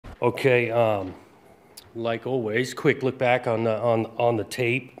Okay, like always, quick look back on the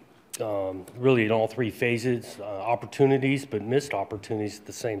tape. Really in all three phases, opportunities, but missed opportunities at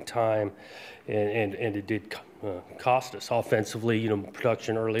the same time, and it did cost us offensively. You know,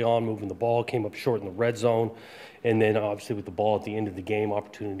 production early on, moving the ball, came up short in the red zone, and then obviously with the ball at the end of the game,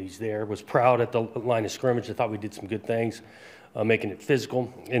 opportunities there. Was proud at the line of scrimmage. I thought we did some good things, making it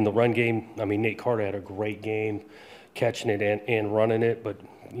physical in the run game. I mean, Nate Carter had a great game, catching it and running it, but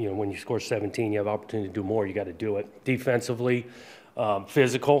you know, when you score 17, you have opportunity to do more. You got to do it. Defensively,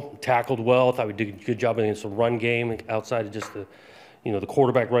 physical, tackled well. Thought we did a good job against the run game. Outside of just the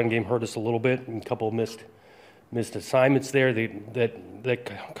quarterback run game hurt us a little bit. And a couple of missed assignments there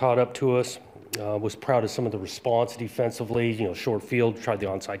that caught up to us. Was proud of some of the response defensively. You know, short field, tried the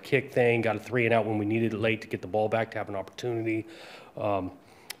onside kick thing, got a 3 and out when we needed it late to get the ball back to have an opportunity.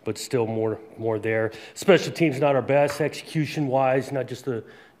 But still more there. Special teams not our best execution-wise, not just the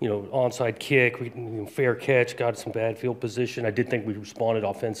onside kick. We fair catch, got some bad field position. I did think we responded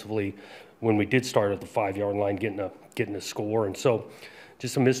offensively when we did start at the 5-yard line, getting a score, and so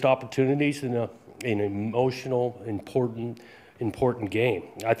just some missed opportunities in an emotional, important game.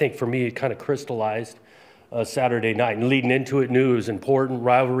 I think for me it kind of crystallized Saturday night, and leading into it, knew it was important,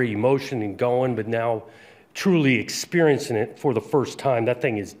 rivalry, emotion, and going, but now truly experiencing it for the first time. That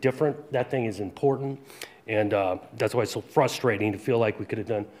thing is different. That thing is important. And that's why it's so frustrating to feel like we could have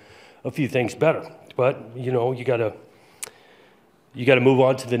done a few things better. But, you know, you gotta move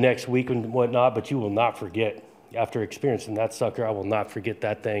on to the next week and whatnot, but you will not forget. After experiencing that sucker, I will not forget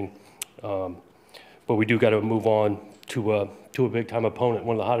that thing. But we do got to move on to a big-time opponent,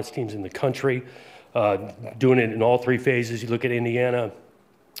 one of the hottest teams in the country, doing it in all three phases. You look at Indiana,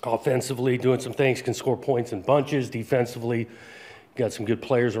 offensively, doing some things, can score points in bunches. Defensively, got some good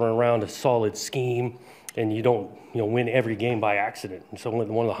players running around, a solid scheme, and you don't win every game by accident. And so one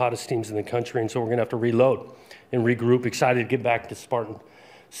of the hottest teams in the country, and so we're going to have to reload and regroup. Excited to get back to Spartan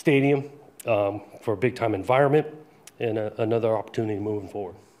Stadium for a big-time environment and another opportunity moving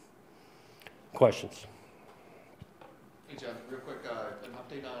forward. Questions? Hey, Jeff, real quick, an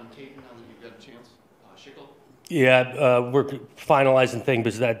update on Caden now that you've got a chance. Schickel? Yeah, we're finalizing things,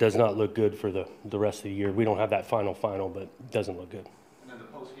 but that does not look good for the rest of the year. We don't have that final, but it doesn't look good. And then the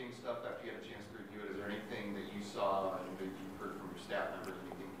post-game stuff, after you had a chance to review it, is there anything that you saw and that you've heard from your staff members,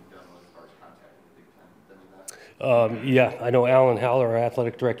 anything you've done as far as contact with the Big Ten? Yeah, I know Alan Haller, our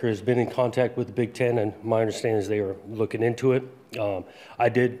athletic director, has been in contact with the Big Ten, and my understanding is they are looking into it. I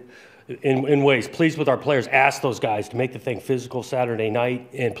did, in ways, pleased with our players, asked those guys to make the thing physical Saturday night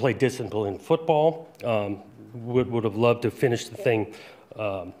and play disciplined football. Would have loved to finish the thing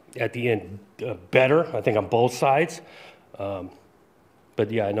at the end better, I think, on both sides. But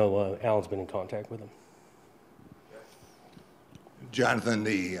yeah, I know Alan's been in contact with him. Jonathan,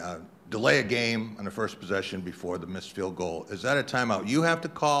 the delay a game on the first possession before the missed field goal, is that a timeout you have to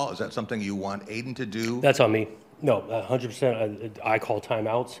call? Is that something you want Aiden to do? That's on me. No, 100%. I call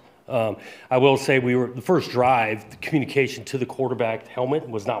timeouts. I will say the first drive, the communication to the quarterback helmet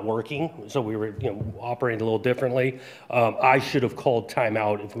was not working, so we were operating a little differently. I should have called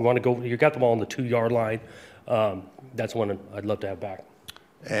timeout. If we want to go, you got the ball on the 2-yard line. That's one I'd love to have back.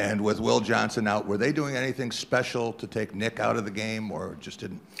 And with Will Johnson out, were they doing anything special to take Nick out of the game, or just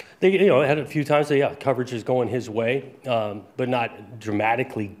didn't? They had a few times. Coverage is going his way, but not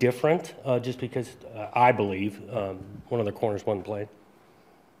dramatically different. Just because I believe one of their corners wasn't played.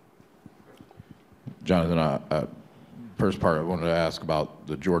 Jonathan, first part I wanted to ask about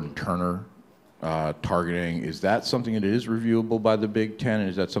the Jordan Turner targeting. Is that something that is reviewable by the Big Ten, and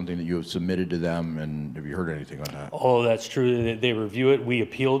is that something that you have submitted to them, and have you heard anything on that? Oh, that's true. They review it. We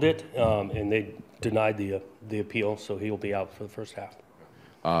appealed it, and they denied the appeal, so he'll be out for the first half.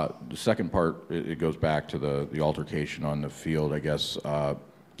 The second part, it goes back to the altercation on the field, I guess. I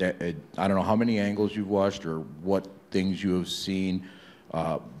don't know how many angles you've watched or what things you have seen,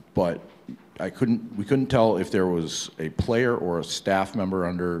 but we couldn't tell if there was a player or a staff member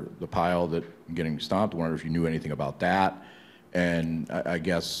under the pile that getting stomped. I wonder if you knew anything about that. And I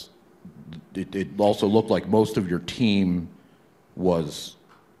guess it also looked like most of your team was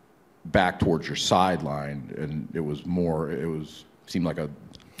back towards your sideline, and seemed like a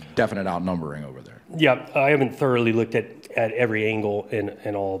definite outnumbering over there. Yeah, I haven't thoroughly looked at every angle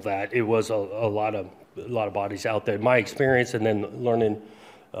and all of that. It was a lot of bodies out there. My experience, and then learning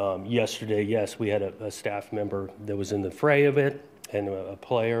yesterday, yes, we had a staff member that was in the fray of it, and a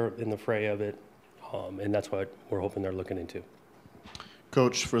player in the fray of it, and that's what we're hoping they're looking into.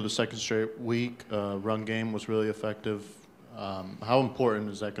 Coach, for the second straight week, run game was really effective. How important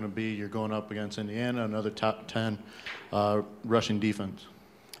is that going to be? You're going up against Indiana, another top 10 rushing defense.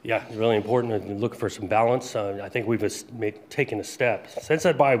 Yeah, really important and looking for some balance. I think we've taken a step since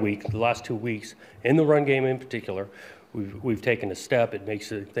that bye week, the last 2 weeks, in the run game in particular. We've taken a step. It makes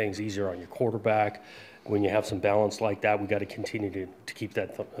things easier on your quarterback. When you have some balance like that, we got to continue to keep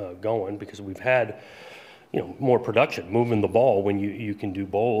that going because we've had, more production, moving the ball when you can do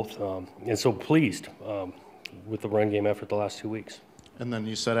both. And so pleased with the run game effort the last 2 weeks. And then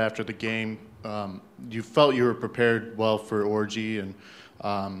you said after the game, you felt you were prepared well for Orgy, and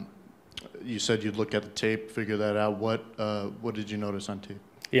you said you'd look at the tape, figure that out. What did you notice on tape?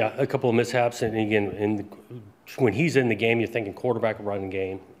 Yeah, a couple of mishaps, and again, when he's in the game, you're thinking quarterback running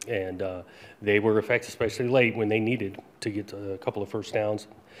game, and they were effective, especially late when they needed to get a couple of first downs,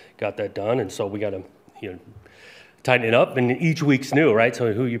 got that done, and so we got to tighten it up. And each week's new, right?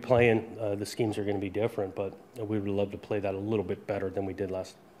 So who you're playing, the schemes are going to be different, but we would love to play that a little bit better than we did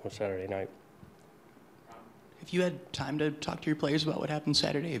last Saturday night. Have you had time to talk to your players about what happened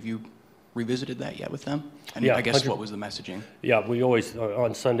Saturday? Have you revisited that yet with them? And Yeah, I guess 100 what was the messaging? Yeah, we always,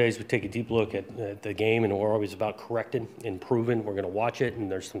 on Sundays, we take a deep look at the game, and we're always about correcting, improving. We're going to watch it,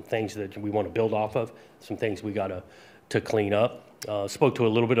 and there's some things that we want to build off of, some things we got to clean up. Spoke to a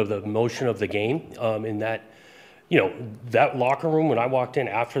little bit of the emotion of the game in that, that locker room, when I walked in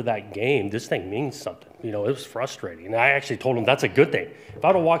after that game, this thing means something. It was frustrating. And I actually told them that's a good thing. If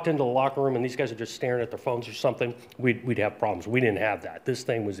I'd have walked into the locker room and these guys are just staring at their phones or something, we'd have problems. We didn't have that. This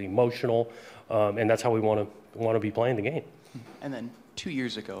thing was emotional, and that's how we want to be playing the game. And then 2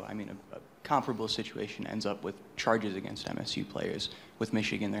 years ago, a comparable situation ends up with charges against MSU players. With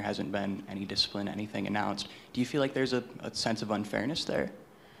Michigan, there hasn't been any discipline, anything announced. Do you feel like there's a sense of unfairness there?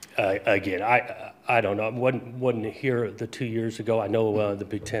 Again, I don't know. I wasn't here the 2 years ago. I know the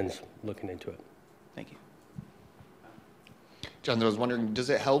Big Ten's looking into it. Thank you. Jonathan, I was wondering, does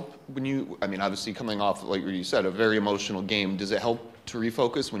it help when obviously coming off, like you said, a very emotional game, does it help to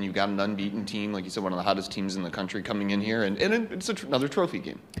refocus when you've got an unbeaten team, like you said, one of the hottest teams in the country coming in here, and it's another trophy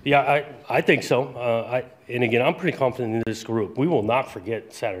game? Yeah, I think so. And again, I'm pretty confident in this group. We will not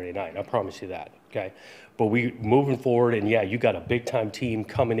forget Saturday night. I promise you that, okay? But we moving forward, and yeah, you got a big-time team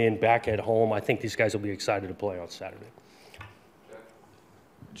coming in back at home. I think these guys will be excited to play on Saturday.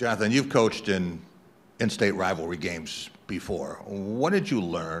 Jonathan, you've coached in in-state rivalry games before. What did you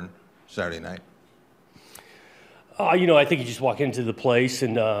learn Saturday night? I think you just walk into the place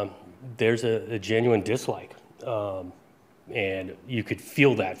and there's a genuine dislike. And you could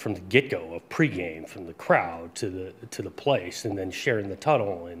feel that from the get-go of pregame, from the crowd to the place, and then sharing the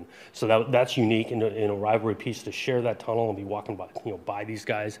tunnel. And so that's unique in a rivalry piece, to share that tunnel and be walking by these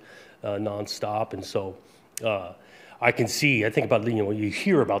guys nonstop. And so I think about you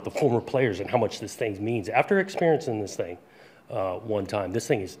hear about the former players and how much this thing means. After experiencing this thing one time, this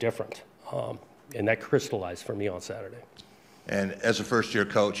thing is different, and that crystallized for me on Saturday. And as a first-year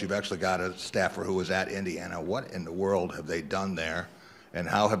coach, you've actually got a staffer who was at Indiana. What in the world have they done there, and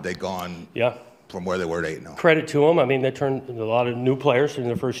how have they gone from where they were to 8-0? Credit to them. They turned a lot of new players in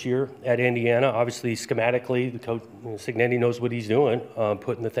their first year at Indiana. Obviously, schematically, the coach Signetti knows what he's doing,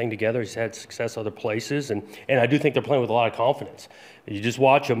 putting the thing together. He's had success other places, and I do think they're playing with a lot of confidence. You just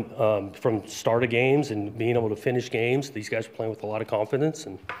watch them from start of games and being able to finish games. These guys are playing with a lot of confidence,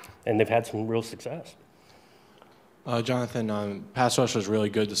 and they've had some real success. Jonathan, pass rush was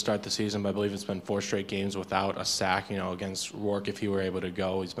really good to start the season, but I believe it's been 4 straight games without a sack. Against Rourke, if he were able to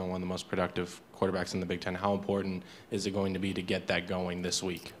go, he's been one of the most productive quarterbacks in the Big Ten. How important is it going to be to get that going this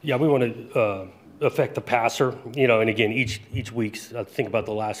week? Yeah, we want to affect the passer, and again, each week's, I think about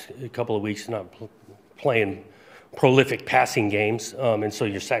the last couple of weeks, not playing prolific passing games, and so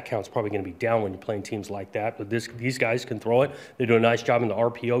your sack count's probably going to be down when you're playing teams like that. But these guys can throw it. They do a nice job in the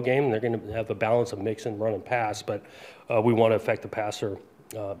RPO game, and they're going to have a balance of mix and run and pass. But we want to affect the passer,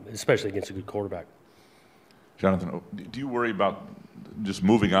 especially against a good quarterback. Jonathan, do you worry about just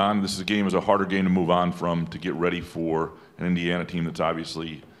moving on? This is a harder game to move on from, to get ready for an Indiana team that's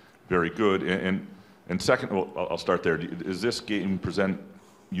obviously very good. And second, well, I'll start there. Does this game present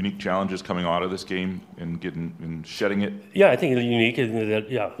unique challenges coming out of this game and shedding it? Yeah, I think it's unique in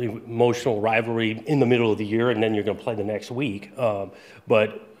that, emotional rivalry in the middle of the year, and then you're going to play the next week.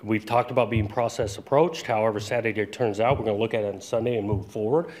 But we've talked about being process approached. However Saturday turns out, we're going to look at it on Sunday and move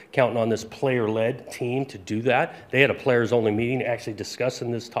forward, counting on this player-led team to do that. They had a players-only meeting actually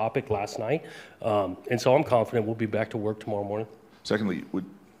discussing this topic last night. And so I'm confident we'll be back to work tomorrow morning. Secondly,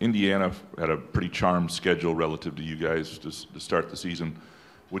 Indiana had a pretty charmed schedule relative to you guys to start the season.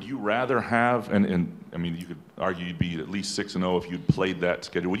 Would you rather have, and you could argue you'd be at least 6-0 if you'd played that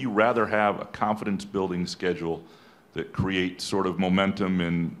schedule. Would you rather have a confidence-building schedule that creates sort of momentum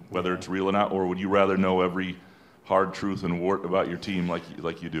in whether it's real or not, or would you rather know every hard truth and wart about your team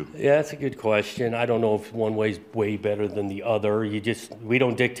like you do? Yeah, that's a good question. I don't know if one way's way better than the other. We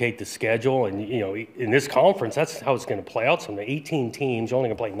don't dictate the schedule, and in this conference, that's how it's going to play out. So the 18 teams, you're only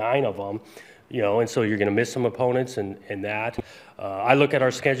going to play 9 of them, and so you're going to miss some opponents and that. I look at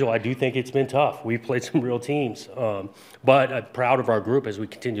our schedule. I do think it's been tough. We've played some real teams, but I'm proud of our group as we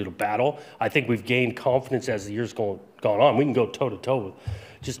continue to battle. I think we've gained confidence as the year's gone on. We can go toe to toe with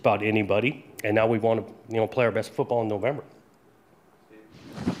just about anybody, and now we want to play our best football in November.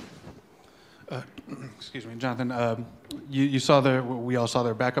 Excuse me, Jonathan. We all saw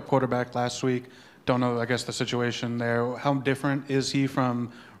their backup quarterback last week. Don't know, I guess, the situation there. How different is he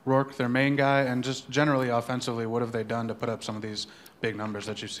from Rourke, their main guy, and just generally offensively, what have they done to put up some of these big numbers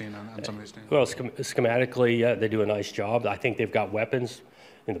that you've seen on some of these teams? Well, schematically, yeah, they do a nice job. I think they've got weapons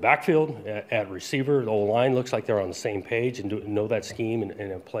in the backfield, at receiver. The O-line looks like they're on the same page and know that scheme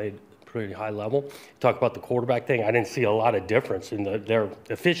and have played pretty high level. Talk about the quarterback thing. I didn't see a lot of difference in their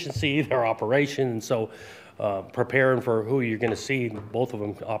efficiency, their operation, and so preparing for who you're going to see, both of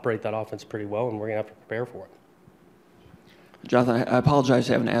them operate that offense pretty well, and we're going to have to prepare for it. Jonathan, I apologize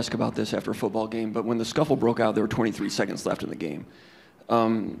having to ask about this after a football game, but when the scuffle broke out, there were 23 seconds left in the game.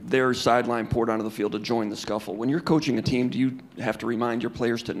 Their sideline poured onto the field to join the scuffle. When you're coaching a team, do you have to remind your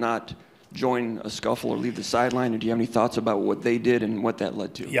players to not join a scuffle or leave the sideline, or do you have any thoughts about what they did and what that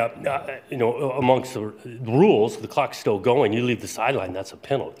led to? Yeah, amongst the rules, the clock's still going. You leave the sideline, that's a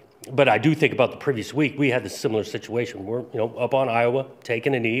penalty. But I do think about the previous week, we had this similar situation. We're up on Iowa,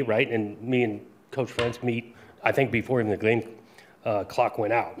 taking a knee, right? And me and Coach Friends meet, I think, before even the game clock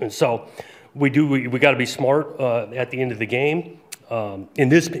went out. And so we got to be smart at the end of the game. In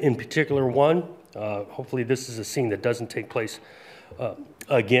this in particular one, hopefully this is a scene that doesn't take place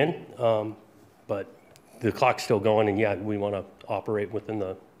again. But the clock's still going, and yeah, we want to operate within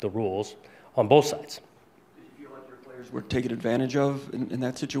the rules on both sides. Were taken advantage of in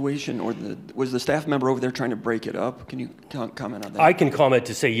that situation, or was the staff member over there trying to break it up? Can you comment on that? I can comment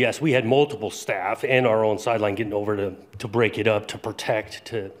to say yes. We had multiple staff and our own sideline getting over to break it up, to protect,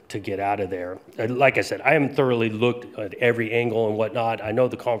 to get out of there. Like I said, I haven't thoroughly looked at every angle and whatnot. I know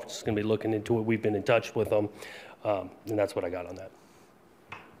the conference is going to be looking into it. We've been in touch with them, and that's what I got on that.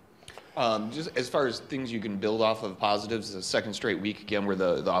 Just as far as things you can build off of positives, the second straight week again where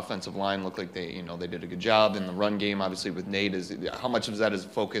the offensive line looked like they did a good job in the run game. Obviously with Nate, how much of that is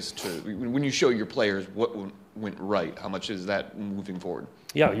focused to when you show your players what went right? How much is that moving forward?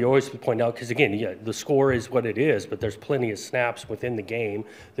 Yeah, you always point out, because again, yeah, the score is what it is, but there's plenty of snaps within the game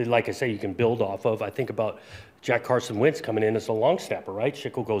that, like I say, you can build off of. I think about Jack Carson Wentz coming in as a long snapper, right?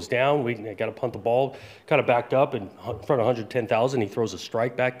 Schickel goes down. We got to punt the ball, kind of backed up in front of 110,000. He throws a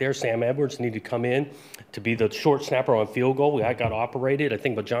strike back there. Sam Edwards needed to come in to be the short snapper on field goal. We got operated. I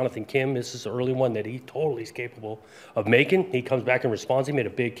think about Jonathan Kim. This is an early one that he totally is capable of making. He comes back and responds. He made a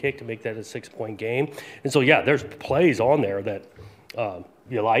big kick to make that a 6-point game. And so, yeah, there's plays on there that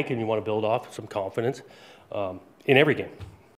you like and you want to build off some confidence in every game.